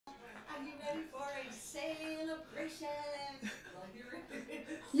Celebration. Well, here it is.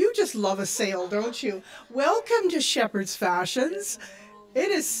 You just love a sale, don't you? Welcome to Shepherd's Fashions.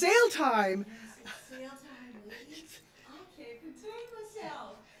 It is sale time. Yes, it's sale time, ladies. I can't contain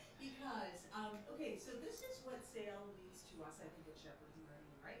myself because, okay, so this is what sale means to us, I think, at Shepherd's and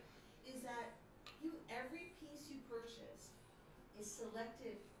Guardian, right? Is that every piece you purchase is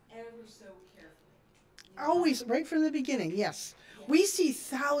selected ever so carefully. Always, right from the beginning, yes. We see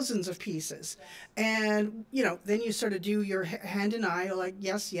thousands of pieces. Yes. And, you know, then you sort of do your hand and eye, like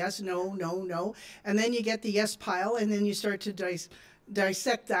yes, yes, no, no, no. And then you get the yes pile, and then you start to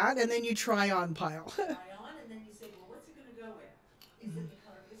dissect that, and then you try on pile. Try on, and then you say, well, what's it going to go with? Is it the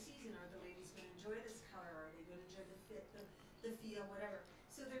color of the season? Are the ladies going to enjoy this color? Are they going to enjoy the fit, the feel, whatever?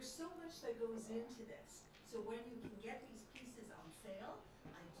 So there's so much that goes into this. So when you can get these pieces on sale,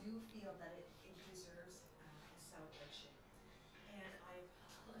 I do feel that it deserves a celebration. And I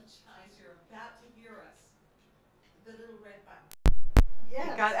apologize, you're about to hear us. The little red button.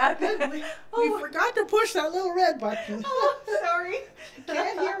 Yeah. Got We forgot to push that little red button. Oh, sorry.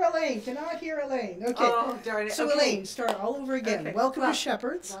 Can't hear Elaine. Cannot hear Elaine. Okay. Oh, darn it. So Okay. Elaine, start all over again. Okay. Welcome Well, to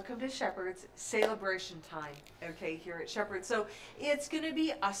Shepherd's. Welcome to Shepherd's celebration time. Okay, here at Shepherd's. So it's going to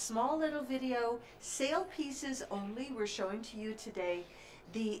be a small little video, sale pieces only. We're showing to you today.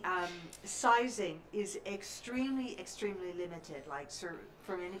 The sizing is extremely, extremely limited. Like,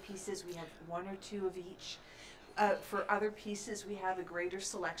 for many pieces, we have one or two of each. For other pieces, we have a greater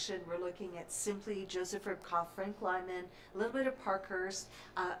selection. We're looking at simply Joseph Ribkoff, Frank Lyman, a little bit of Parkhurst,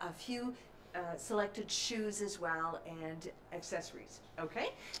 a few selected shoes as well, and accessories. Okay,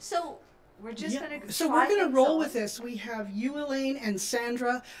 so we're just going to. So we're going to roll with this. We have you, Elaine, and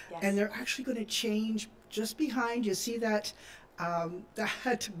Sandra, Yes. and they're actually going to change just behind. You see that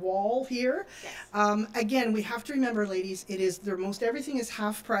that wall here. Yes. Again, we have to remember, ladies, it is most everything is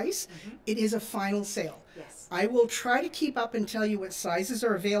half price. Mm-hmm. It is a final sale. Yes. I will try to keep up and tell you what sizes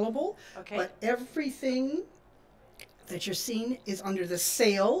are available, Okay. but everything that you're seeing is under the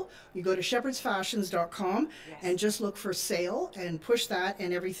sale. You go to shepherdsfashions.com Yes. and just look for sale and push that,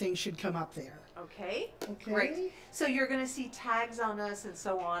 and everything should come up there. Okay. Okay. Great. So you're going to see tags on us and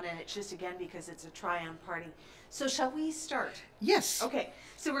so on, and it's just again because it's a try-on party. So shall we start? Yes. Okay.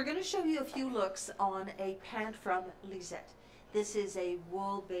 So we're going to show you a few looks on a pant from Lisette. This is a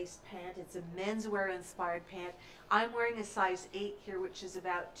wool-based pant. It's a menswear inspired pant. I'm wearing a size 8 here, which is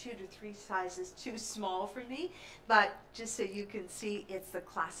about 2 to 3 sizes too small for me. But just so you can see, it's the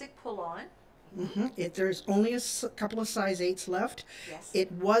classic pull-on. There's only a couple of size 8s left. Yes.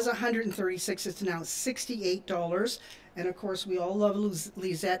 It was $136. It's now $68. And of course, we all love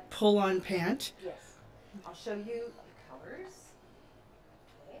Lisette pull-on pant. Yes. I'll show you the colors.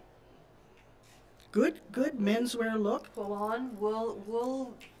 Okay. Good menswear look. Pull on,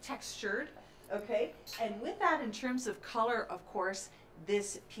 wool textured, okay? And with that, in terms of color, of course,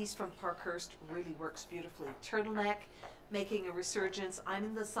 this piece from Parkhurst really works beautifully. Turtleneck, making a resurgence. I'm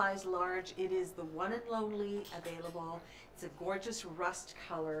in the size large. It is the one and lonely available. It's a gorgeous rust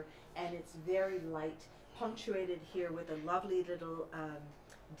color, and it's very light, punctuated here with a lovely little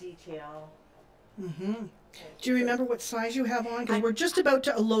detail. Do you remember what size you have on? Because we're just about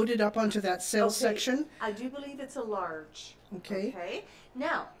to load it up onto that sales section. I do believe it's a large. Okay. Okay.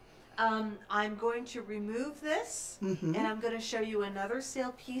 Now, I'm going to remove this, and I'm going to show you another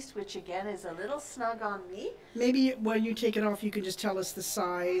sale piece, which again is a little snug on me. Maybe when you take it off, you can just tell us the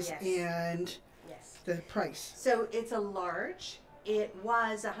size Yes. and Yes. the price. So it's a large. It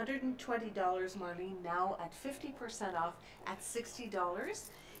was $120, Marlene, now at 50% off at $60.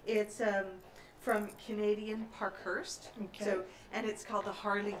 It's from Canadian Parkhurst. Okay. So, and it's called the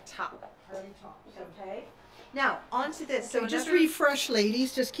Harley Top. Harley top. Okay. Now, on to this. So just another- refresh,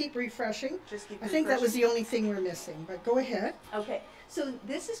 ladies. Just keep refreshing. Just keep I think that was refreshing. the only thing we're missing, but go ahead. Okay, so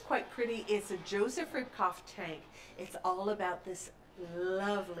this is quite pretty. It's a Joseph Ribkoff tank. It's all about this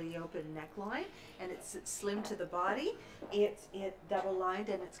lovely open neckline, and it's slim to the body. It's double lined,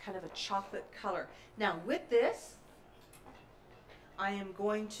 and it's kind of a chocolate color. Now with this, I am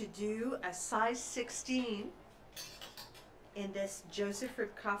going to do a size 16 in this Joseph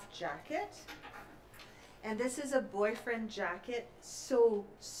Ribkoff jacket. And this is a boyfriend jacket, so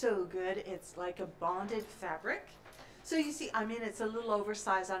good. It's like a bonded fabric. So you see, I mean, it's a little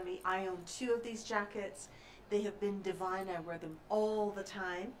oversized on me. I own 2 of these jackets. They have been divine. I wear them all the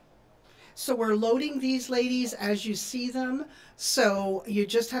time. So we're loading these, ladies, as you see them. So you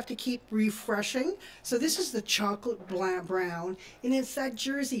just have to keep refreshing. So this is the chocolate brown, and it's that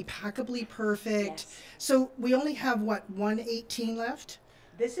jersey, packably perfect. Yes. So we only have, what, 118 left?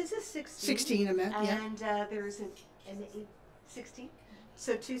 This is a 16. 16, I meant, yeah. And there's an 16.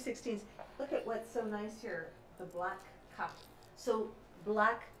 So 2 16s. Look at what's so nice here, the black cuff. So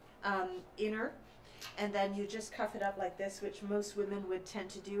black inner, and then you just cuff it up like this, which most women would tend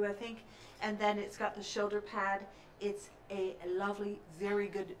to do, I think. And then it's got the shoulder pad. It's a lovely, very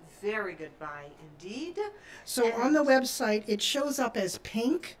good buy indeed. So And on the website, it shows up as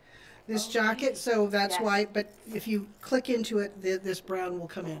pink, this jacket, so that's Yes. why, but if you click into it, this brown will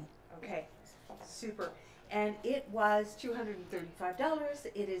come in. Okay, super. And it was $235.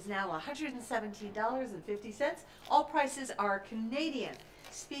 It is now $117.50. All prices are Canadian.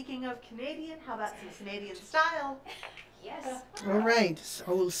 Speaking of Canadian, how about some Canadian style? Yes. All right,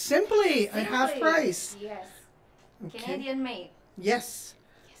 so Simply at half Simply. price. Yes. Okay. Canadian made. Yes.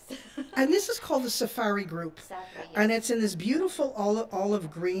 Yes. And this is called the Safari Group. Exactly. Yes. And it's in this beautiful olive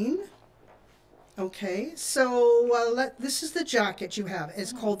green. Okay, so this is the jacket you have.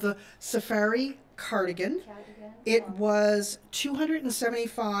 It's called the Safari Cardigan. Cardigan. It was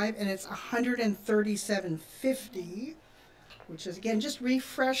 $275 and it's $137.50, which is again just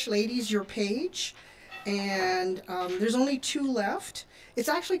refresh, ladies, your page. And there's only 2 left. It's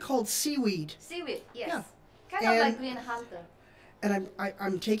actually called Seaweed, Seaweed. Yes. Yeah. Kind of And- like Green Hunter. and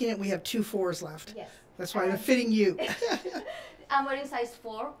I'm taking it. We have 2 4s left. Yes. That's why I'm fitting you. I'm wearing size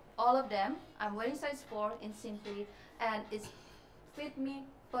 4, all of them. I'm wearing size 4 in Simply, and it's fit me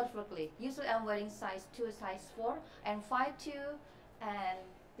perfectly. Usually I'm wearing size 2, size 4, and 5'2", and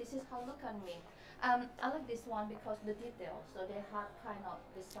this is how look on me. I like this one because the details, so they have kind of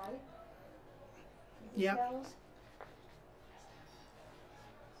the side Yep. details.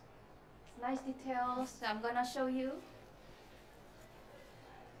 Nice details. So I'm gonna show you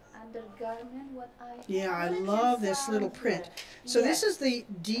undergarment what I Yeah, I what is love this inside little here. print. So this Yes. is the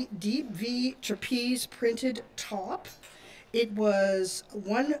deep V trapeze printed top. It was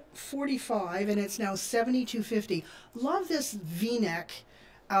 $145 and it's now $72.50. Love this V-neck.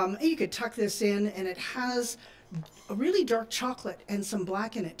 You could tuck this in, and it has a really dark chocolate and some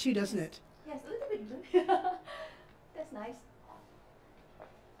black in it too, doesn't it? Yes, a little bit blue. That's nice.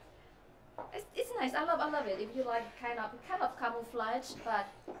 It's nice. I love it. If you like kind of camouflage, but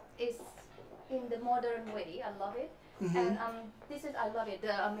it's in the modern way. I love it. Mhm. And this is I love it.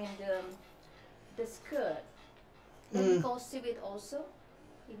 The skirt. That we call seaweed also.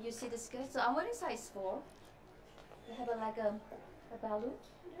 If you see the skirt, so I'm wearing size 4. They have like a balloon.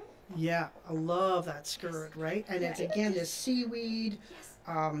 Yeah, I love that skirt, right? And it's again this seaweed, Yes.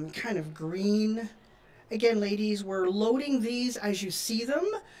 kind of green. Again, ladies, we're loading these as you see them,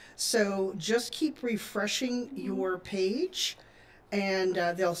 so just keep refreshing your page, and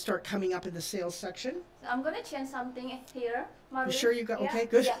they'll start coming up in the sales section. So I'm gonna change something here. You Marie. sure you got Yeah, okay?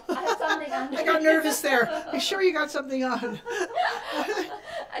 Good. Yeah, I have something on. I got nervous there. You sure you got something on?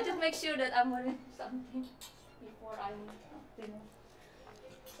 I just make sure that I'm wearing something before I finish.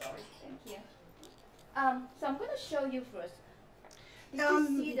 Sorry, thank you. So I'm gonna show you first. Did you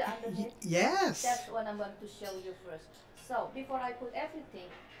see the underneath? Yes. That's what I'm going to show you first. So before I put everything,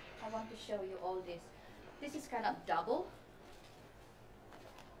 I want to show you all this. This is kind of double.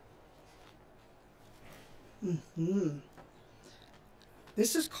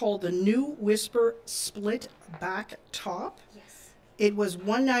 This is called the New Whisper Split Back Top. Yes. It was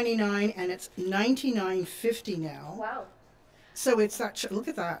 $199 and it's $99.50 now. Wow. So it's that. Look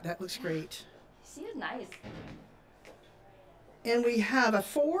at that. That looks great. See, it's nice. And we have a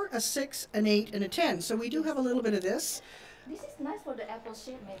 4, a 6, an 8, and a 10. So we do have a little bit of this. This is nice for the apple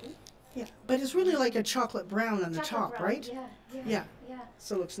shape, maybe. Yeah, but it's really like a chocolate brown on the Chocolate top, brown. right? Yeah. Yeah. Yeah. Yeah.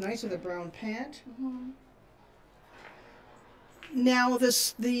 So it looks nice with a brown pant. Mm-hmm. Now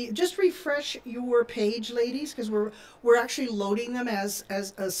just refresh your page, ladies, because we're actually loading them as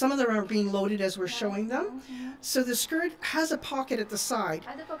some of them are being loaded as we're showing them. So the skirt has a pocket at the side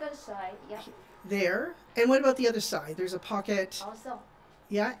At the pocket side, yeah. there. And what about the other side? There's a pocket, Also.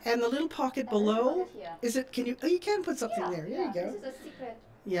 yeah, and the little pocket And there's a below. pocket here. Is it? Can you? Oh, you can put something Yeah, there. There yeah, you go. This is a secret.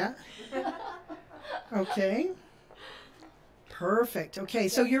 Yeah. Okay. Perfect. Okay,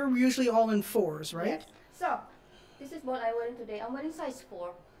 so you're usually all in 4s, right? Yes. So, this is what I'm wearing today. I'm wearing size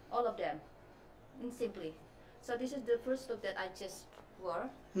 4, all of them, in Simply. So this is the first look that I just wore,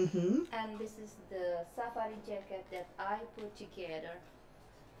 Mm-hmm. and this is the safari jacket that I put together.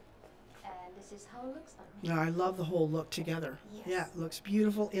 And this is how it looks on me. No, I love the whole look together. Yes. Yeah, it looks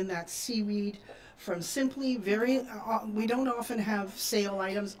beautiful in that seaweed from Simply. Very, we don't often have sale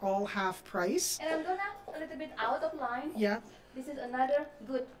items all half price. And I'm gonna a little bit out of line. Yeah. This is another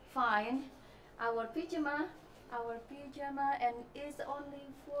good find. Our pyjama, and it's only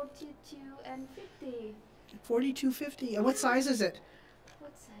 42 and 50. $42.50. And what size is it?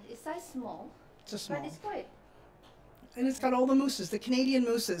 What size? It's size small, It's a but small. it's great. And it's got all the mousses, the Canadian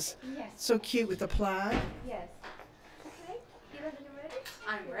mousses. Yes. So cute with the plaid. Yes. Okay. Eva, are you ready?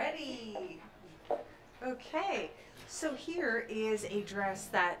 I'm ready. Okay, so here is a dress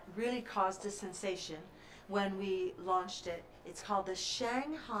that really caused a sensation when we launched it. It's called the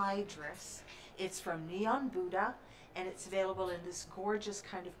Shanghai dress. It's from Neon Buddha, and it's available in this gorgeous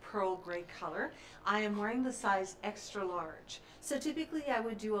kind of pearl gray color. I am wearing the size extra large. So typically I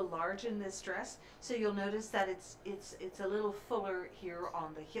would do a large in this dress. So you'll notice that it's a little fuller here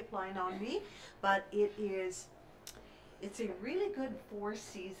on the hip line on me, but it's a really good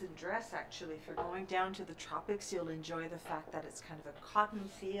 4-season dress actually. If you're going down to the tropics, you'll enjoy the fact that it's kind of a cotton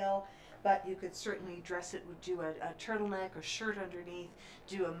feel, but you could certainly dress it, do a turtleneck or shirt underneath,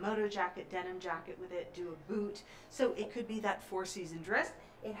 do a moto jacket, denim jacket with it, do a boot. So it could be that 4-season dress.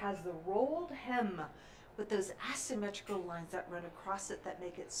 It has the rolled hem with those asymmetrical lines that run across it that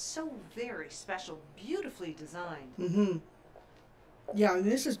make it so very special, beautifully designed. Mm-hmm. Yeah, and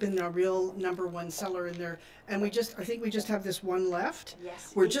this has been a real #1 seller in there. And I think we just have this one left.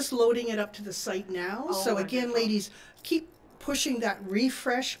 Yes. We're just loading it up to the site now. Oh, So again, wonderful. ladies, keep pushing that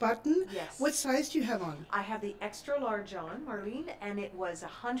refresh button. Yes. What size do you have on? I have the extra large on, Marlene, and it was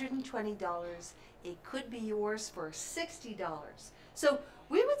 $120. It could be yours for $60. So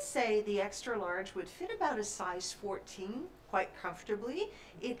we would say the extra large would fit about a size 14 quite comfortably.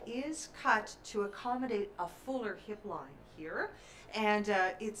 It is cut to accommodate a fuller hip line here, and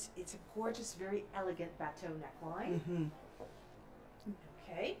it's a gorgeous, very elegant bateau neckline. Mm-hmm.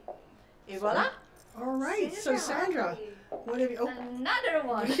 Okay, et voila. All right, so Sandra, what have you? Oh, Another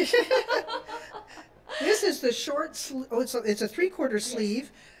one. this is the short. It's a 3/4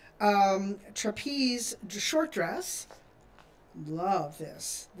 sleeve, trapeze short dress. Love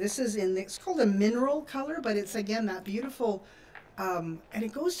this. This is it's called a mineral color, but it's again that beautiful, and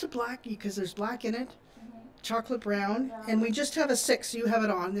it goes to black because there's black in it, chocolate brown, and we just have a 6. You have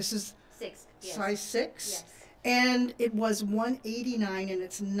it on. This is 6. Yes. size 6. Yes. And it was $189, and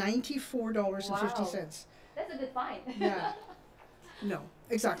it's $94.50. That's a good find. Yeah. No,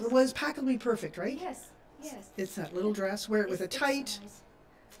 exactly. Well, it's packably perfect, right? Yes. Yes. It's that little dress. Wear it with a It's tight. nice.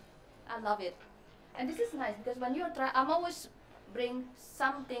 I love it. And this is nice because when you're I'm always bring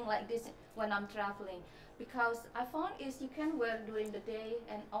something like this when I'm traveling, because I found is you can wear during the day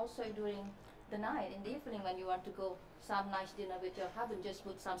and also during the night in the evening when you want to go some nice dinner with your husband. Just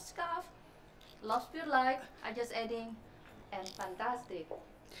put some scarf, loves pure light. I just adding, and fantastic.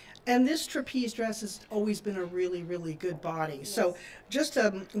 And this trapeze dress has always been a really, really good body. So Yes. just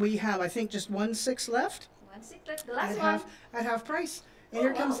we have I think just 1 6 left 1/6, the last at one. half price. And Oh,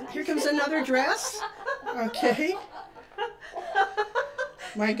 here wow. comes another dress. Okay.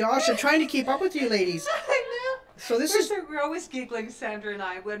 My gosh, I'm trying to keep up with you, ladies. I know. So this is We're always giggling, Sandra and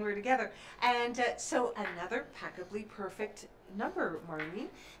I, when we're together. And so another packably perfect number, Marlene.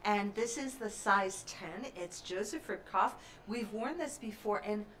 And this is the size 10. It's Joseph Ribkoff. We've worn this before,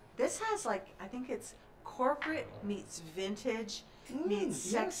 and this has I think it's corporate meets vintage, meets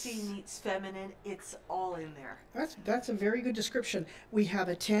sexy, yes. meets feminine. It's all in there. That's a very good description. We have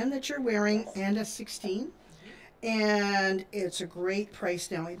a 10 that you're wearing and a 16. And it's a great price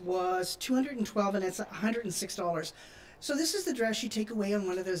now. It was $212 and it's $106. So this is the dress you take away on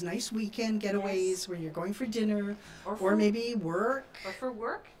one of those nice weekend getaways Yes. where you're going for dinner Or or for- maybe work. Or for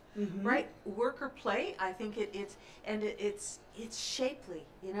work. Mhm. Right, work or play. I think it's shapely.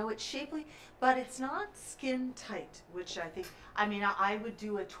 It's shapely, but it's not skin tight, which I think. I mean, I would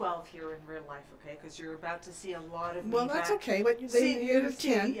do a 12 here in real life, okay? Because you're about to see a lot of. Well, me that's back. okay. But you have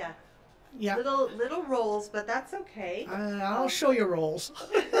 10. Yeah, Yeah. little rolls, but that's okay. I'll show you rolls.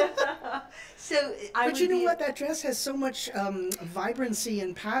 So I. But would you know be- what? That dress has so much vibrancy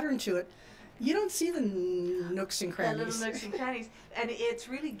and pattern to it. You don't see the nooks and The crannies. little nooks and crannies, and it's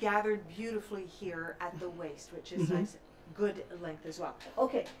really gathered beautifully here at the waist, which is Mhm. nice, good length as well.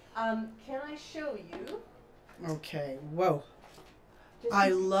 Okay, can I show you? Okay. Whoa. Just I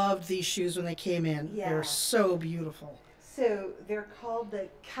to- loved these shoes when they came in. Yeah. They're so beautiful. So they're called the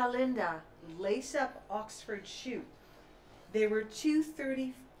Kalinda lace-up Oxford shoe. They were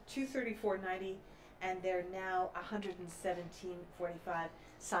 $234.90, and they're now $117.45,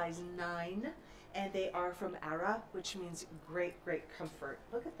 size 9, and they are from Ara, which means great comfort.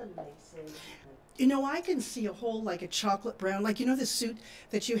 Look at the laces. You know, I can see a whole like a chocolate brown, like the suit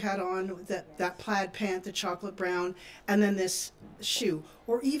that you had on, that plaid pant, the chocolate brown, and then this shoe,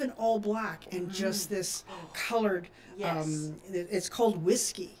 or even all black and just this colored. Yes. It's called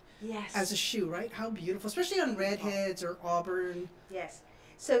whiskey Yes. as a shoe, right? How beautiful, especially on redheads or auburn. Yes.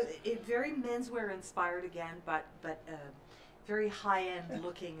 So it very menswear inspired again, but very high end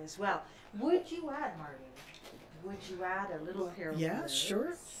looking as well. Would you add, Marty, would you add a little pair of Yeah, gloves?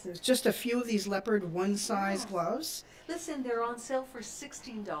 sure. There's just a few of these leopard one size Yeah. gloves. Listen, they're on sale for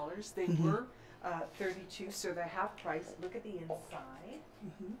 $16. They Mhm. were 32, so they're half price. Look at the inside.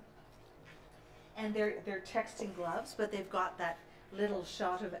 Mhm. And they're texting gloves, but they've got that little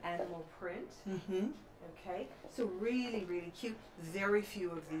shot of animal print. Mm-hmm. Okay, so really, really cute. Very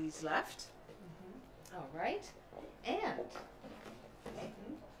few of these left. All right, and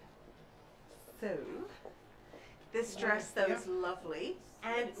so this dress though is lovely,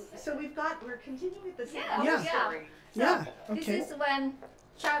 and so we're continuing with the same Yeah, Yeah. story. So, Yeah, This okay. is when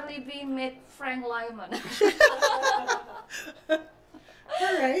Charlie B met Frank Lyman.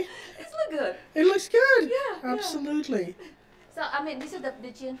 All right. It's look good. It looks good. Yeah, Absolutely. So I mean, this is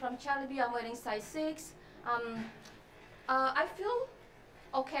the jean from Charlie B. I'm wearing size 6. I feel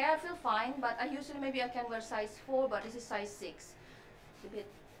okay. I feel fine, but I usually maybe I can wear size 4, but this is size 6. It's a bit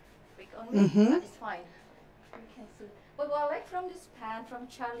big on me, Mhm. but it's fine. You can see. But what I like from this pant from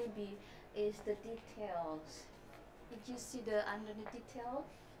Charlie B is the details. Did you see the underneath detail?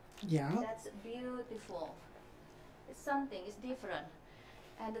 Yeah. That's beautiful. It's something. It's different.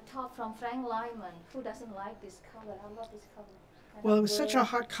 And the top from Frank Lyman. Who doesn't like this color? I love this color. Kind Well, of it was such a red.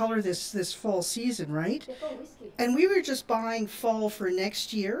 hot color this fall season, right? They call whiskey. And we were just buying fall for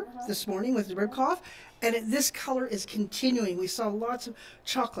next year Uh-huh. this morning with the Ribkoff, and this color is continuing. We saw lots of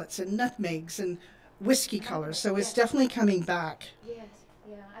chocolates and nutmegs and whiskey colors, so it's Yeah. definitely coming back. Yes,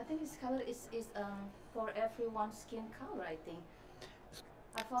 yeah. I think this color is for everyone's skin color. I think.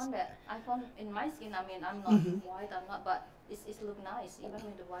 I found that. I found in my skin. I mean, I'm not Mhm. white. I'm not, but it's look nice even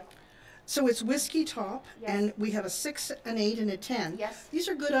with the white. So it's whiskey top, Yes. and we have a 6, an 8, and a 10. Yes, These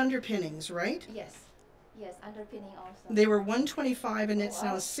are good underpinnings, right? yes, yes. Underpinning also. They were $125, and it's Oh,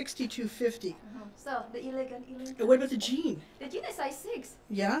 now wow. $62.50. Mhm. So the elegant. What about the jean? The jean is size 6.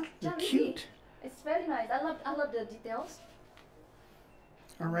 Yeah, they're Charlie B. cute. It's very nice. I love the details.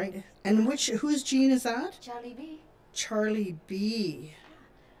 All right. And whose jean is that? Charlie B. Charlie B.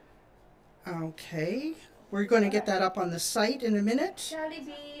 Okay. We're going to get that up on the site in a minute. Charlie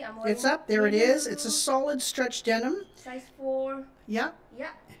B. I'm wearing It's up. There it is. It's a blue, solid stretch denim. size 4. Yeah. Yeah.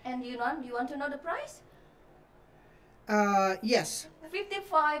 And you want to know the price? Yes.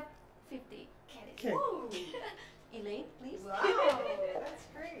 55.50. Okay. Elaine, please. Wow, that's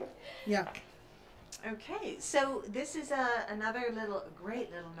great. Yeah. Okay, so this is another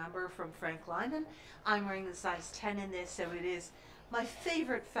great little number from Frank Lyman. I'm wearing the size 10 in this, so it is my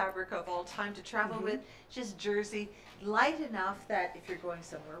favorite fabric of all time to travel with. Just jersey, light enough that if you're going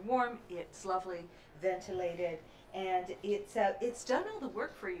somewhere warm, it's lovely, ventilated, and it's done all the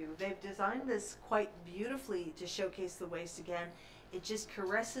work for you. They've designed this quite beautifully to showcase the waist again. It just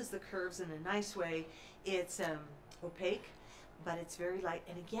caresses the curves in a nice way. It's opaque, but it's very light.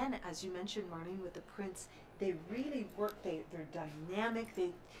 And again, as you mentioned, Marlene, with the prints, they really work. They're dynamic.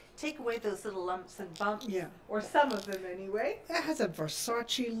 They take away those little lumps and bumps, Yeah. or some of them anyway. It has a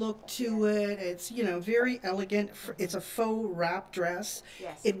Versace look to it. It's, very elegant. It's a faux wrap dress.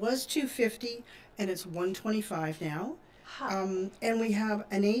 Yes. It was $250 and it's $125 now. Huh. And we have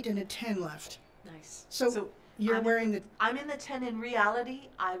an 8 and a 10 left. Nice. So you're I'm- wearing the I'm in the 10. In reality,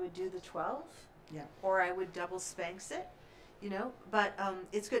 I would do the 12. Yeah. Or I would double Spanx it, but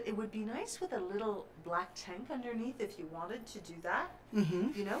it's good. It would be nice with a little black tank underneath if you wanted to do that.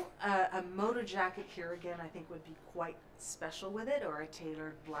 A moto jacket here again I think would be quite special with it, or a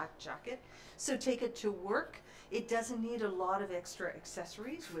tailored black jacket. So take it to work. It doesn't need a lot of extra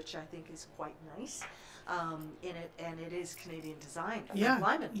accessories, which I think is quite nice in it, and it is Canadian designed. Yeah,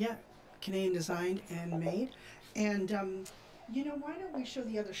 Lyman. yeah, Canadian designed and made. And why don't we show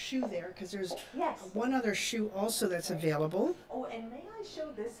the other shoe there? Because there's Yes. one other shoe also that's available. Oh, and may I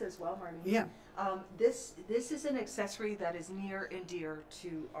show this as well, Marnie? Yeah. This is an accessory that is near and dear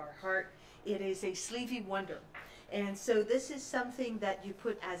to our heart. It is a sleevey wonder, and so this is something that you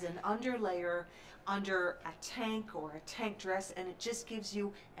put as an underlayer under a tank or a tank dress, and it just gives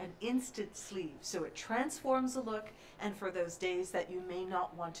you an instant sleeve. So it transforms the look, and for those days that you may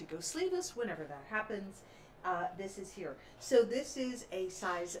not want to go sleeveless, whenever that happens, this is here. So this is a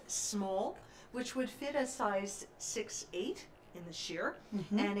size small, which would fit a size 6'8" in the sheer,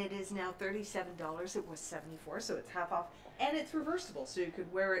 and it is now $37. It was $74, so it's half off, and it's reversible. So you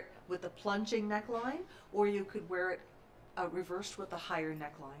could wear it with a plunging neckline, or you could wear it reversed with a higher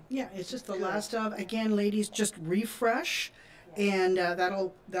neckline. Yeah, it's just the Good. last of. Again, ladies, just refresh, and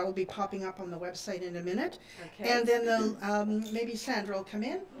that'll be popping up on the website in a minute. Okay. And then maybe Sandra will come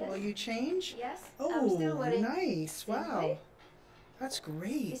in. Yes. Will you change? Yes. I'm still Oh, wearing. nice! Wow, Simply. that's This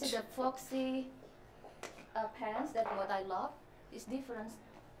is great. the Foxy pants. That's what I love. It's different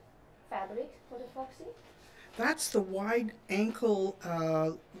fabric for the Foxy. That's the wide ankle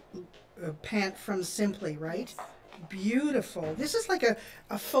pant from Simply, right? Yes. Beautiful. This is like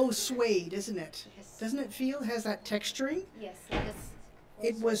a faux suede, isn't it? Yes. Doesn't it feel? Has that texturing? Yes. Yes.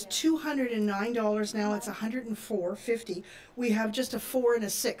 It Also, was yeah. $209. Now it's $104.50. We have just a 4 and a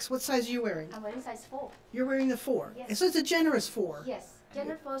 6. What size are you wearing? I'm wearing size 4. You're wearing the 4. Yes. So it's a generous 4. Yes.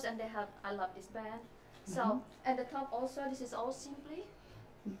 Gender first, and they have. I love this band. So Mm-hmm. at the top also, this is all Simply.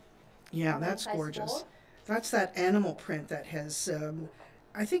 Yeah, I'm that's size gorgeous. 4. That's that animal print that has,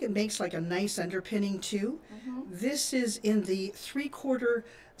 I think it makes like a nice underpinning too. Mm-hmm. This is in the 3/4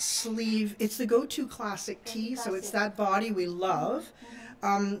 sleeve. It's the go-to classic tee, so it's that body we love.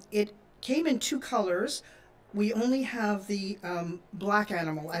 It came in 2 colors. We only have the black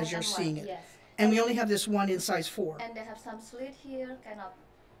animal as you're seeing it. Yes. And we only have this one in size 4. And they have some slit here, kind of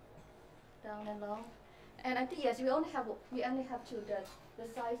down and low. And I think yes, we only have 2. The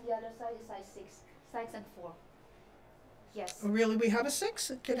size, the other side is size 6 and 4. Yes. Oh, really? We have a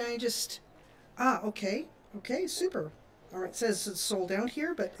 6? Can I just... okay. Okay, super. All right, it says it's sold out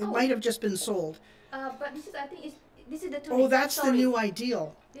here, but it Oh. might have just been sold. But this is, I think, this is the tunic. Oh, that's the Sorry. new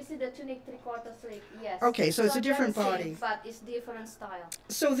ideal. This is the tunic 3/4 sleeve. Yes. Okay, so it's a they're different the same, body. but it's different style.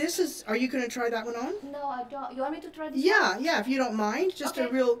 So this is... Are you going to try that one on? No, I don't. You want me to try this? Yeah, one? yeah, if you don't mind. Just a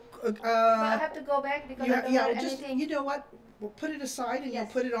Okay. real... But I have to go back because I don't yeah, wear just... anything. You know what? We'll put it aside and Yes.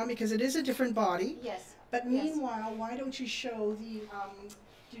 you'll put it on because it is a different body. Yes. But Yes. meanwhile, why don't you show the...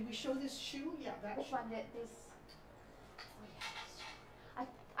 did we show this shoe? Yeah, that Which shoe. one? This. Oh,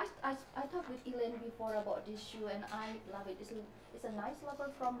 yeah. I talked with Elaine before about this shoe, and I love it. It's a nice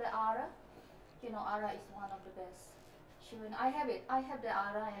leather from the Ara. You know, Ara is one of the best shoe, and I have it. I have the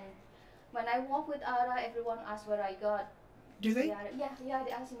Ara, and when I walk with Ara, everyone asks where I got. Do they? the Ara. Yeah,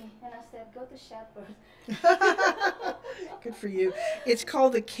 they asked me, and I said, go to Shepherd. Good for you. It's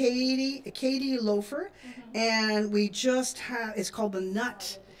called the Katie Loafer, and we just have. It's called the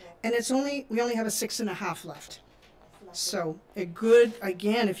Nut, and we only have a 6.5 left. So a good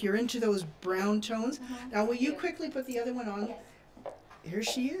again if you're into those brown tones. Now, will you quickly put the other one on? Yes. Here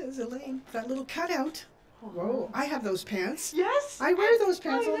she is, Elaine. That little cutout. Whoa! I have those pants. Yes. I wear those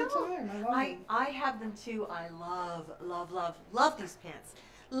pants I all the know. time. I love them. I have them too. I love these pants.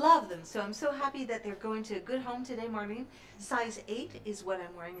 Love them. So I'm so happy that they're going to a good home today, Marlene. Size 8 is what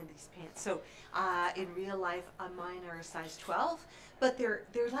I'm wearing in these pants. So in real life, mine are a size 12, but they're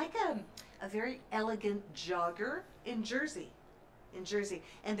like a very elegant jogger in jersey.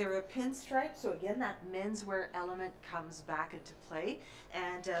 And they're a pinstripe, so again that menswear element comes back into play.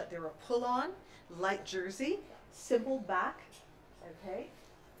 And they're a pull-on light jersey, simple back, okay,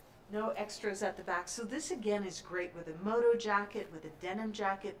 no extras at the back. So this again is great with a moto jacket, with a denim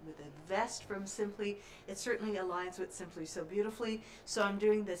jacket, with a vest from Simply. It certainly aligns with Simply so beautifully. So I'm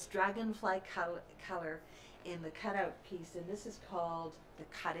doing this dragonfly color in the cutout piece, and this is called the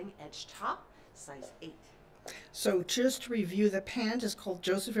cutting edge top, size 8. So just to review, the pant is called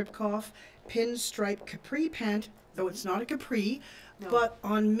Joseph Ribkoff Pinstripe Capri Pant, though it's not a capri. No. But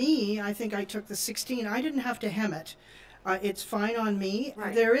on me, I think I took the 16. I didn't have to hem it. It's fine on me.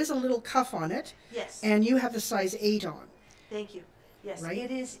 Right. There is a little cuff on it, Yes. and you have the size 8 on. Thank you. Yes, Right?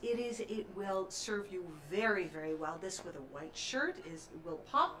 it will serve you very, very well. This with a white shirt will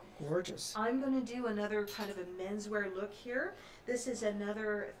pop. Gorgeous. I'm going to do another kind of a menswear look here. This is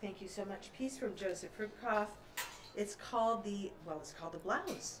another, thank you so much, piece from Joseph Ribkoff. It's called the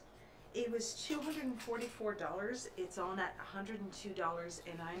blouse. It was $244. It's on at $102,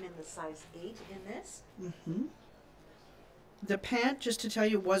 and I'm in the size 8 in this. hmm The pant, just to tell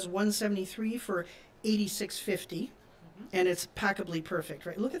you, was $173 for $86.50, and it's packably perfect,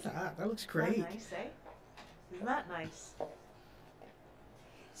 right? Look at that. That looks great. Isn't that nice, eh? Isn't that nice?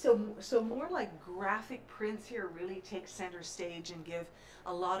 So more like graphic prints here really take center stage and give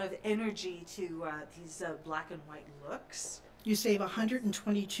a lot of energy to these black and white looks. You save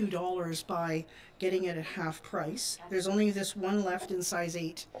 $122 by getting it at half price. There's only this one left in size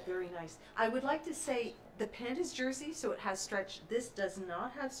 8. Very nice. I would like to say the pant is jersey, so it has stretch. This does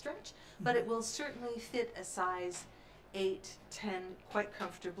not have stretch, but it will certainly fit a size 8, 10 quite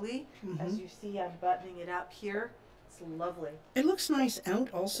comfortably. As you see, I'm buttoning it up here. It's lovely. It looks nice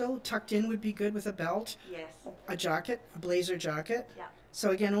out also. Tucked in would be good with a belt, Yes. a jacket, a blazer jacket. Yeah.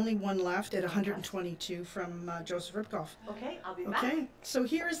 So again, only one left at $122 from Joseph Ribkoff. Okay, I'll be back. Okay, so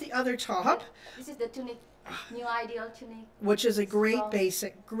here is the other top, This is the tunic, new ideal tunic. which is a great Strong.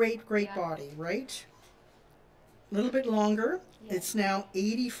 basic, great Yeah. body, right? A little bit longer. Yeah. It's now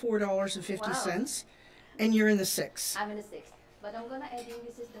 $84.50, and you're in the 6. I'm in the 6th, but I'm gonna add in.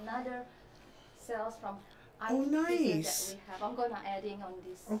 This is another sales from Oh, iron pieces nice. that we have. I'm gonna adding on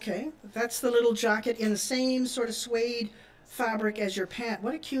this. Okay, that's the little jacket in the same sort of suede fabric as your pant.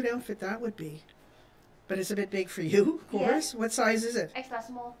 What a cute outfit that would be. But it's a bit big for you, of course. Yes. What size is it? Extra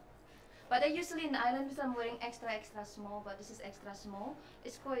small. But I usually in Ireland because I'm wearing extra small, but this is extra small.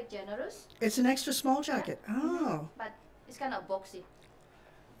 It's quite generous, It's an extra small jacket. Oh, but it's kind of boxy.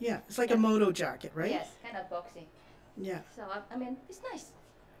 yeah. It's like a moto jacket, right? Yes, kind of boxy. Yeah. So I mean, it's nice.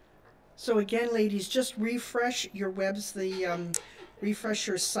 So again, ladies, just refresh your webs, refresh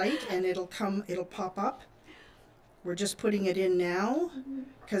your site, and it'll pop up. We're just putting it in now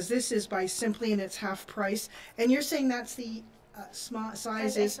because this is by Simply and it's half price. And you're saying that's the small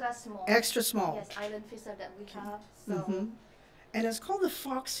size It's is extra small. extra small. Yes, island fisher that we have. So Mhm. And it's called the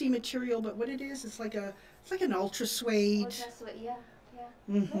Foxy material, but what it is, it's like an ultra suede. that's what, yeah.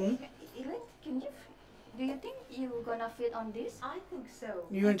 Mhm. Elaine, do you think you're gonna fit on this? I think so.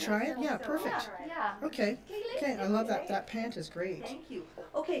 You want to try it? so. Yeah, So, perfect. Yeah. Okay. Elaine, Okay, I love that. That pant is great. Thank you.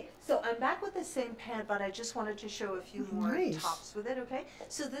 Okay, so I'm back with the same pant, but I just wanted to show a few more Nice. tops with it, okay?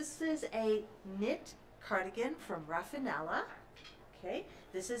 So this is a knit cardigan from Raffinella, okay?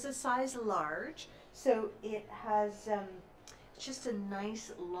 This is a size large, so it has just a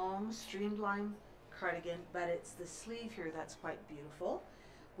nice long streamline cardigan, but it's the sleeve here that's quite beautiful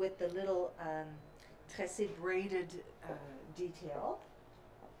with the little tressé braided detail.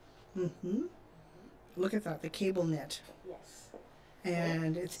 Mhm. Look at that, the cable knit. Yes.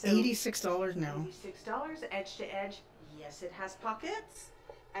 And it's So- $86 now. $86, edge to edge. Yes, it has pockets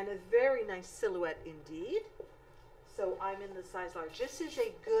and a very nice silhouette indeed. So I'm in the size large. This is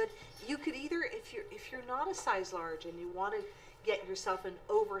a good. You could either, if you're not a size large and you want to get yourself an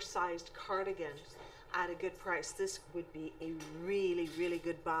oversized cardigan at a good price, this would be a really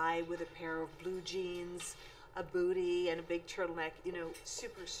good buy with a pair of blue jeans, a bootie, and a big turtleneck. You know,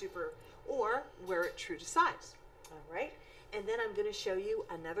 super. Or wear it true to size. All right. And then I'm going to show you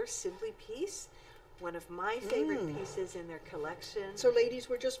another Simply piece, one of my favorite pieces in their collection. So ladies,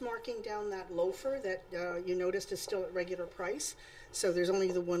 we're just marking down that loafer that you noticed is still at regular price. So there's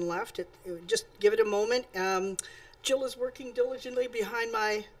only the one left. Just give it a moment. Jill is working diligently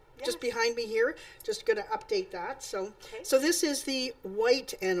just behind me here. Just going to update that. So, Okay. so this is the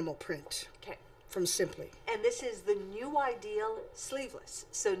white animal print Okay. from Simply. And this is the New Ideal sleeveless.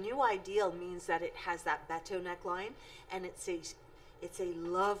 So New Ideal means that it has that bateau neckline, and it's a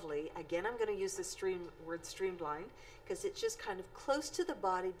lovely, again I'm going to use the word streamlined because it's just kind of close to the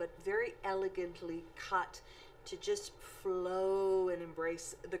body but very elegantly cut to just flow and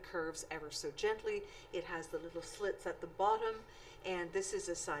embrace the curves ever so gently. It has the little slits at the bottom, and this is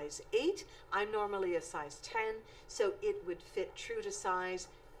a size 8. I'm normally a size 10, so it would fit true to size.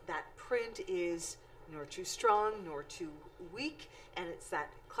 That print is nor too strong nor too weak, and it's that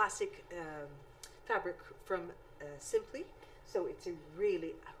classic fabric from Simply. So it's a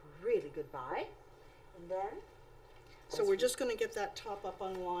really good buy. And then, So we're just going to get that top up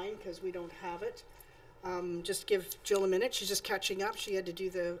online because we don't have it. Just give Jill a minute. She's just catching up. She had to do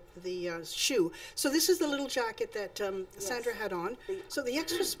the shoe. So this is the little jacket that Sandra had on. So the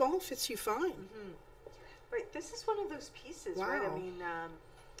extra small fits you fine. right, this is one of those pieces, right? I Wow. mean,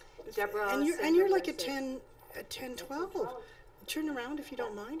 Deborah. And you're like a 10, 12. Turn around if you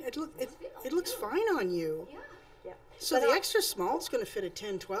don't mind. It looks fine on you. Yeah. Yeah. So But the I- extra small is going to fit a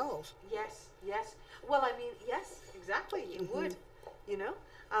 10, 12. Yes. Well, I mean, yes, exactly. It would, you know.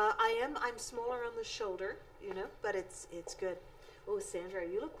 I'm smaller on the shoulder, you know, but it's good. Oh, Sandra,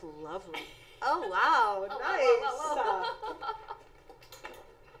 you look lovely. Oh wow, nice.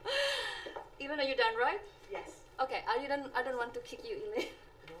 Even though you're done, right? Yes. Okay, I don't want to kick you, Elaine.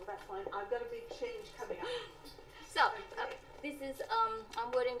 No, that's fine. I've got a big change coming up. So this is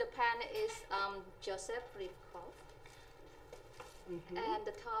I'm wearing the pant is Joseph Rivkoff, and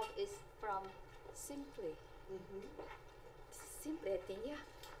the top is from Simply. Simply, I think, yeah.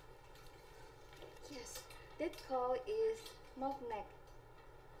 Yes, that call is mock neck,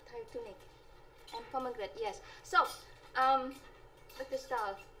 tie tunic, and pomegranate. Yes. So look the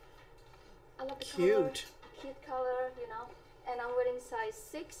style. I love the color. Cute color, you know. And I'm wearing size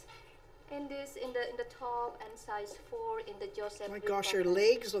 6. In this, in the top, and size 4 in the Joseph. My gosh, your Rivkoff.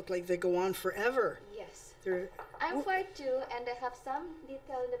 legs look like they go on forever. Yes. They're I'm 5'2", and they have some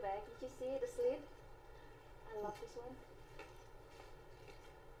detail in the back. Did you see the slit? I love this one.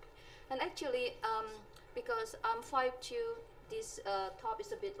 And actually, because I'm 5'2", this top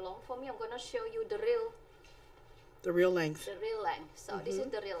is a bit long for me. I'm gonna show you the real length. length. So this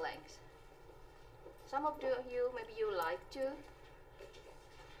is the real length. Some of you maybe you like to.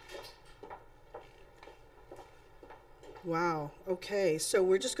 Wow. Okay. So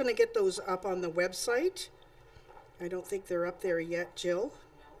we're just going to get those up on the website. I don't think they're up there yet, Jill.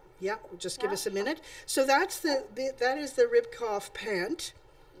 Yeah, just give us a minute. So that's that is the Ribkoff pant.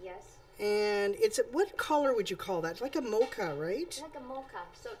 Yes. And it's, what color would you call that? Like a mocha, right? Like a mocha.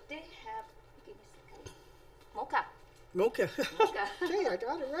 So they have, give me a second. Mocha. Mocha. Mocha. Okay, I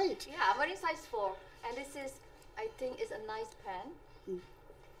got it right. Yeah, I'm wearing size 4. And this is, I think, is a nice pant.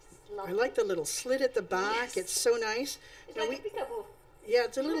 It's I lovely. like the little slit at the back. Yes. It's so nice. It's Now like a peekaboo. yeah,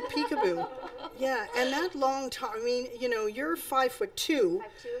 it's a little peekaboo. Yeah, and that long top. I mean, you know, you're 5'2". 5'2",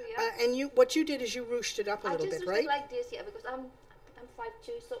 yeah. And what you did is you ruched it up a little I just bit, do right? it like this, yeah, because I'm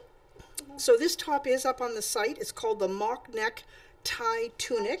 5'2", so So this top is up on the site. It's called the mock neck tie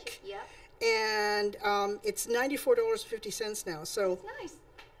tunic, yeah, and it's $94.50 now. So it's nice.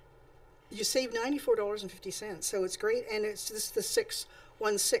 you save $94.50. So it's great, and it's just the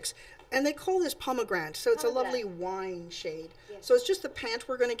 616, and they call this pomegranate. So it's a lovely wine shade. Yes. So it's just the pant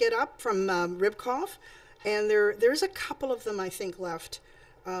we're going to get up from Ribkoff, and there's a couple of them I think left.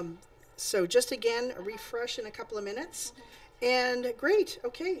 So just again, a refresh in a couple of minutes. And great.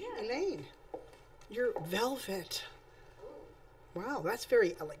 Okay, Elaine, your velvet. Wow, that's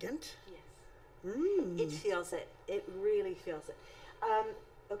very elegant. Yes. Mm. It feels it. It really feels it.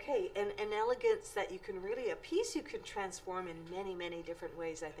 Okay, and an elegance that you can really, a piece you can transform in many, many different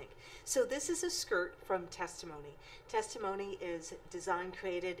ways, I think. So this is a skirt from Testimony. Testimony is designed,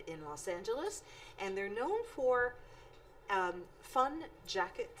 created in Los Angeles, and they're known for fun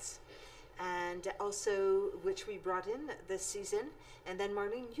jackets, and also, which we brought in this season. And then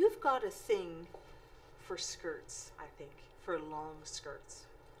Marlene, you've got a thing for skirts, I think, for long skirts.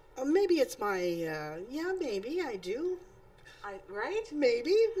 Maybe it's my, yeah, maybe I do. Right?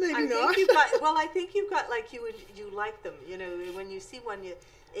 Maybe I not. think you've got, well, I think you've got, like, you like them, you know, when you see one,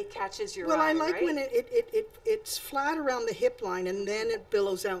 it catches your eye, Well, I like right? when it's flat around the hip line and then it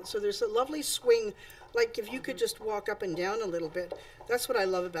billows out. So there's a lovely swing, like if you could just walk up and down a little bit. That's what I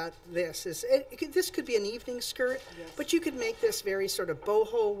love about this. This could be an evening skirt, Yes. but you could make this very sort of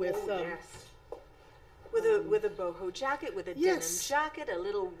boho with. Yes. With a boho jacket, with a Yes. denim jacket, a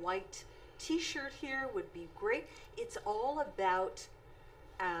little white T-shirt here would be great. It's all about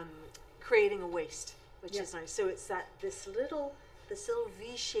creating a waist, which is nice. So it's this little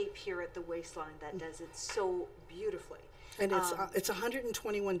V shape here at the waistline that does it so beautifully. And it's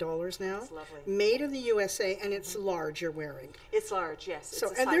 $121 now. It's lovely. Made in the USA, and it's large. You're wearing. It's large, yes. So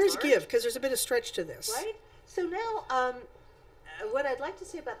it's a and size there's large. give because there's a bit of stretch to this. Right? So now, what I'd like to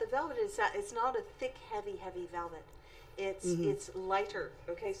say about the velvet is that it's not a thick, heavy velvet. It's lighter,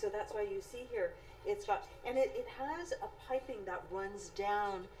 okay? So that's why you see here, it's got, and it has a piping that runs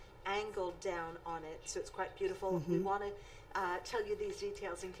down, angled down on it, so it's quite beautiful. We want to tell you these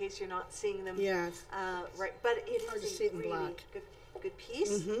details in case you're not seeing them. Yes. Right, but it Hard to is see a it in really black. good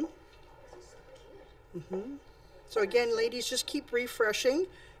piece. So again, ladies, just keep refreshing,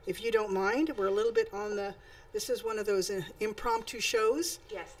 if you don't mind. We're a little bit on the. This is one of those impromptu shows.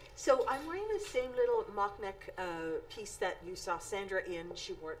 Yes. So I'm wearing the same little mock neck piece that you saw Sandra in.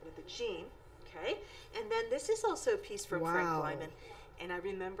 She wore it with a jean. Okay. And then this is also a piece from Frank Wow. Lyman. And I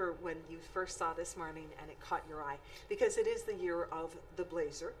remember when you first saw this, Marlene, and it caught your eye because it is the year of the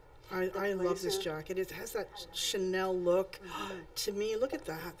blazer. I love this blazer. jacket. It has that Chanel look. To me, look at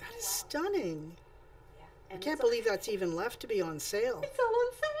that. That is stunning. Yeah. I And can't it's all- believe that's even left to be on sale. It's all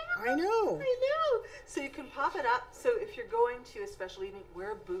on sale. I know. I know. So you can pop it up. So if you're going to a special evening,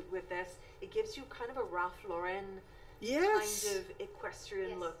 wear a boot with this. It gives you kind of a Ralph Lauren Yes. kind of equestrian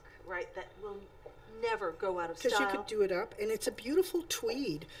Yes. look, right? That will never go out of Because style. you could do it up, and it's a beautiful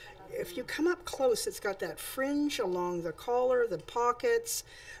tweed. If you come up close, it's got that fringe along the collar, the pockets,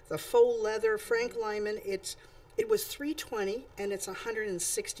 the faux leather. Frank Lyman. It was $320, and it's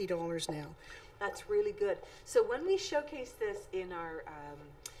 $160 now. That's really good. So when we showcase this in our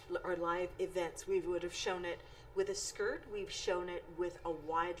live events, we would have shown it with a skirt. We've shown it with a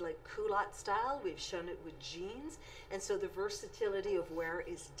wide like culotte style. We've shown it with jeans, and so the versatility of wear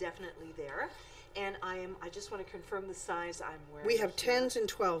is definitely there. And I just want to confirm the size I'm wearing. We have here. 10s and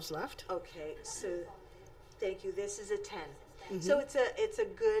 12s left. Okay, so thank you. This is a 10. So it's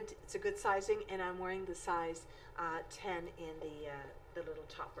a good sizing, and I'm wearing the size 10 in the little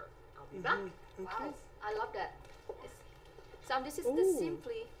topper. I'll be back. Okay. Wow, I love that. So this is Ooh. the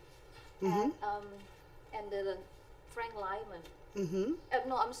Simply and the Frank Lyman.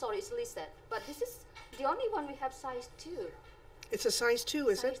 No, I'm sorry, it's listed. But this is the only one we have size 2. It's a size 2,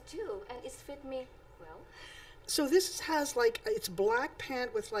 is Size it? 2, and it's fit me well. So this has like, it's black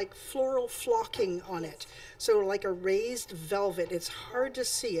pant with like floral flocking on it. So like a raised velvet. It's hard to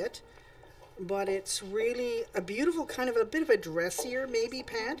see it, but it's really a beautiful kind of a bit of a dressier maybe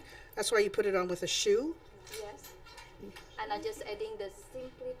pant. That's why you put it on with a shoe. Yes. And I'm just adding the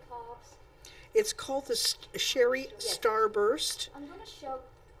Simply tops. It's called the Sherry Yes. Starburst. I'm gonna show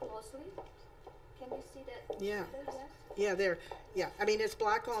closely. Can you see that? Yeah. Yes. Yeah, there. Yeah, I mean it's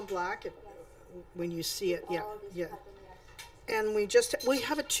black on black when you see it. Yeah, All this yeah. pattern, yes. And we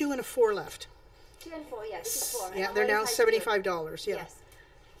have a 2 and a 4 left. 2 and 4, yeah, this is 4. Yeah, And they're I'm now wearing size 2. $75. Yeah. Yes.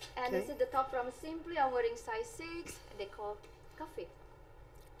 And this Okay. is the top from Simply. I'm wearing size 6. And they call coffee.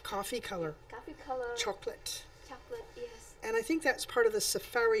 Coffee color, Coffee color. chocolate. Chocolate, yes. And I think that's part of the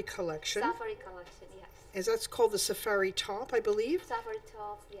Safari collection. Safari collection, yes. Is that's called the Safari top, I believe. Safari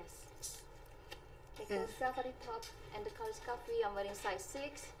top, yes. They call Yeah. Safari top, and the color is coffee. I'm wearing size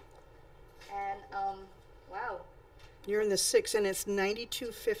 6. And wow. You're in the 6 and it's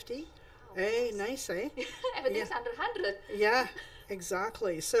 $92.50. Wow. Hey, nice, eh? Everything's Yeah. under 100. Yeah,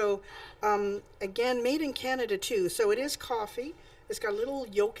 exactly. So, again, made in Canada too. So it is coffee. It's got a little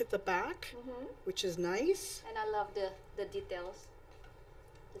yolk at the back, which is nice. And I love the details.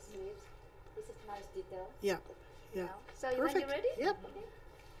 The sleeves. This is nice detail. Yeah, yeah. Now. So when Perfect. you ready? Yep.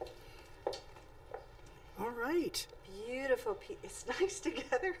 Okay. All right. Beautiful piece. It's nice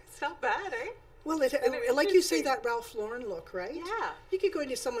together. It's not bad, eh? Well, And like you say, interesting. that Ralph Lauren look, right? Yeah. You could go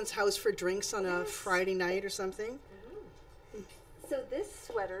into someone's house for drinks on a Yes. Friday night or something. So this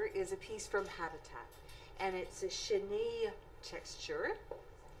sweater is a piece from Habitat, and it's a chenille texture.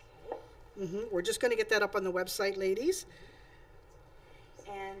 We're just going to get that up on the website, ladies.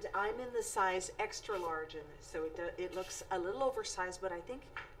 And I'm in the size extra large in this, so it looks a little oversized, but I think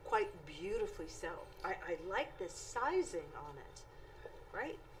quite beautifully so. I like the sizing on it,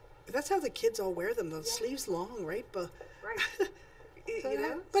 right? That's how the kids all wear them. The sleeves long, right? But Right. You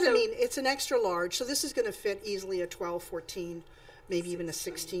know? But I So- mean, it's an extra large, so this is going to fit easily a 12, 14, maybe even a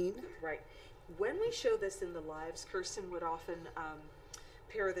 16. Right. When we show this in the lives, Kirsten would often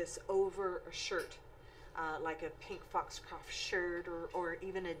pair this over a shirt, like a pink Foxcroft shirt or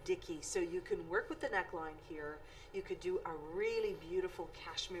even a Dickie. So you can work with the neckline here. You could do a really beautiful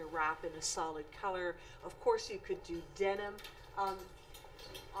cashmere wrap in a solid color. Of course, you could do denim.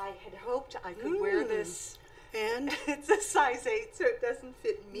 I had hoped I could wear this. And It's a size 8, so it doesn't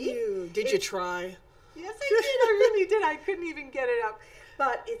fit me. did you try? Yes, I did. I really did. I couldn't even get it up.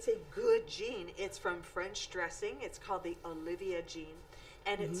 But it's a good jean. It's from French Dressing. It's called the Olivia jean.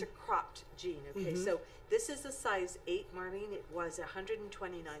 And it's a cropped jean. Okay, so this is a size 8, Marlene. It was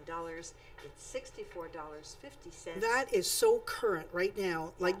 $129. It's $64.50. That is so current right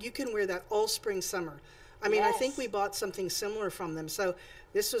now. Like you can wear that all spring, summer. I mean, I think Yes. we bought something similar from them. So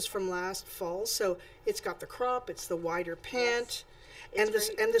this was from last fall. So it's got the crop, it's the wider pant, and It's this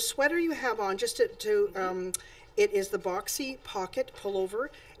very- and the sweater you have on. Just to it is the boxy pocket pullover,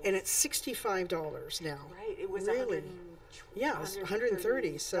 and it's $65 now. Right, it was Really? Yeah, it was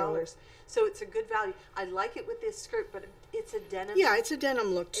 $130, so- So it's a good value. I like it with this skirt, but it's a denim. Yeah, it's a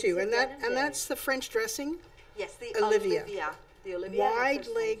denim look too, a and denim that's the French dressing. Yes, the Olivia. Olivia. The Olivia. and the Wide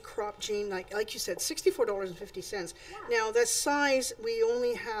Kirsten. leg crop jean, like you said, $64.50. Now the size we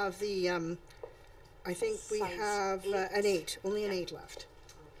only have the, I think we Size have an 8, only an 8 left.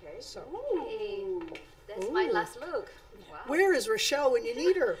 Okay. So Hey, that's my Ooh. last look. Wow. where is Rochelle when you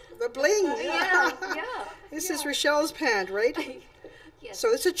need her? The bling. Yeah, yeah. This is Rochelle's pant, right? Yes.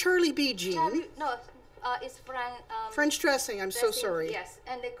 So it's a Charlie B jean. Charlie, no, it's French dressing. I'm so dressing, sorry. Yes,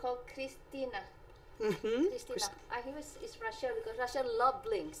 and they call Christina. Mm-hmm. Christina. I think it's Rachel because Rachel loves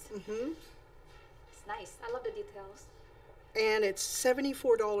blinks. Mm-hmm. It's nice. I love the details. And it's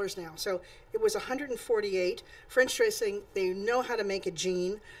 $74 now. So it was $148. French dressing, they know how to make a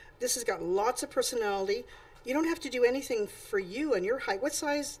jean. This has got lots of personality. You don't have to do anything for you and your height. What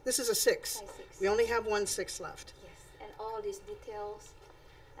size? This is a 6. Size 6. We only have one 6 left. Yes, and all these details.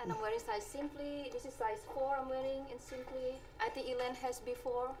 And I'm wearing size Simply. This is size 4 I'm wearing in Simply. I think Elaine has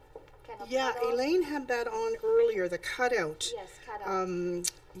before. Kind of Yeah, cut off. Elaine had that on earlier, the cutout. Yes, cut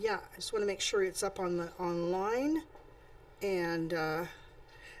off. Yeah, I just want to make sure it's up on the online. And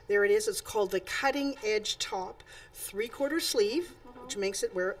there it is. It's called the Cutting Edge Top, 3/4 sleeve, which makes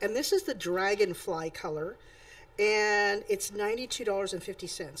it wear. And this is the Dragonfly color, and it's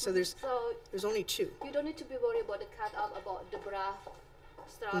 $92.50. So So there's only 2. you don't need to be worried about the cut off about the bra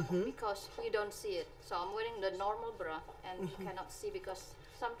strap because you don't see it. So I'm wearing the normal bra and you cannot see because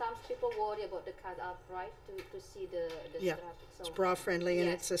sometimes people worry about the cut off, right? To see the Yeah, strap. So it's bra friendly, and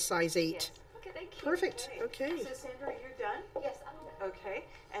Yes. it's a size 8. yes. Okay, thank you. Perfect. Okay. So Sandra, you're done? Yes, I'm done. Okay,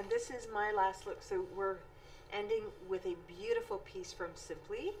 and this is my last look. So we're ending with a beautiful piece from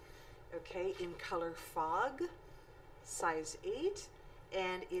Simply, okay, in color Fog, size 8,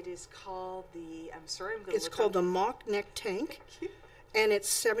 and it is called the, I'm sorry, I'm going to It's called the mock neck tank. and it's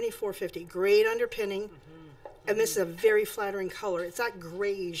 $74.50. Great underpinning, and this is a very flattering color. It's that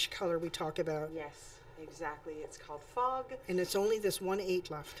grayish color we talk about, Yes, exactly. It's called Fog. and it's only this 1/8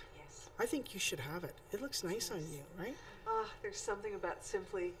 left. Yes. I think you should have it. It looks nice on you, right? There's something about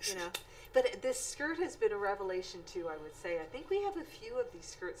simply, you know. But this skirt has been a revelation too, I would say. I think we have a few of these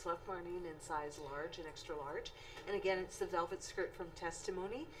skirts left, Marlene, in size large and extra large. And again, it's the velvet skirt from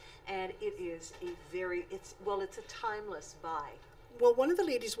Testimony. And it is a very, it's a timeless buy. Well, one of the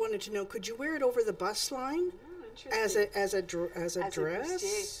ladies wanted to know, could you wear it over the bust line Interesting. as a As a dress?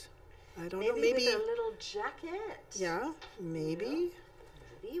 bustier. I don't know. Maybe Maybe. with a little jacket. Yeah. Maybe.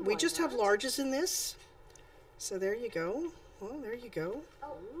 Maybe, We why just have not? larges in this. So there you go. Well, there you go.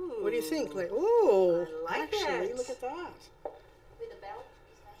 Ooh. What do you think? Like, oh, I like actually, it. look at that. With the belt.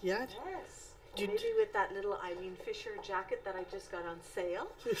 Yeah. Yes. Did- Maybe with that little Eileen Fisher jacket that I just got on sale.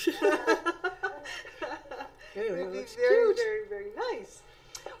 Anyway, It it would be looks very, cute. very, very nice.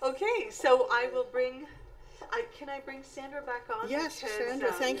 Okay, so I will bring. Can I bring Sandra back on? Yes, Because,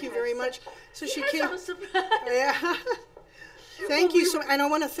 Sandra, thank we you had very such- much. So she Yes, came. I'm surprised. Yeah. Thank Well, you we so, and I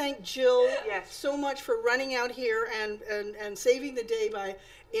want to thank Jill Yes. so much for running out here and saving the day by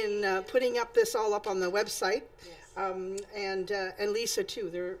putting up this all up on the website. Yes. And Lisa too.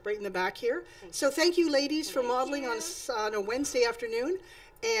 They're right in the back here. So thank you, ladies, for modeling on a Wednesday afternoon,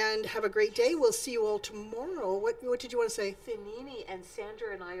 and have a great day. We'll see you all tomorrow. What did you want to say? Finini and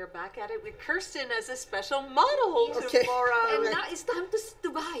Sandra and I are back at it with Kirsten as a special model Okay. tomorrow. And now it's time to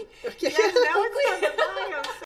buy. Okay. Yes, now it's time to buy. I'm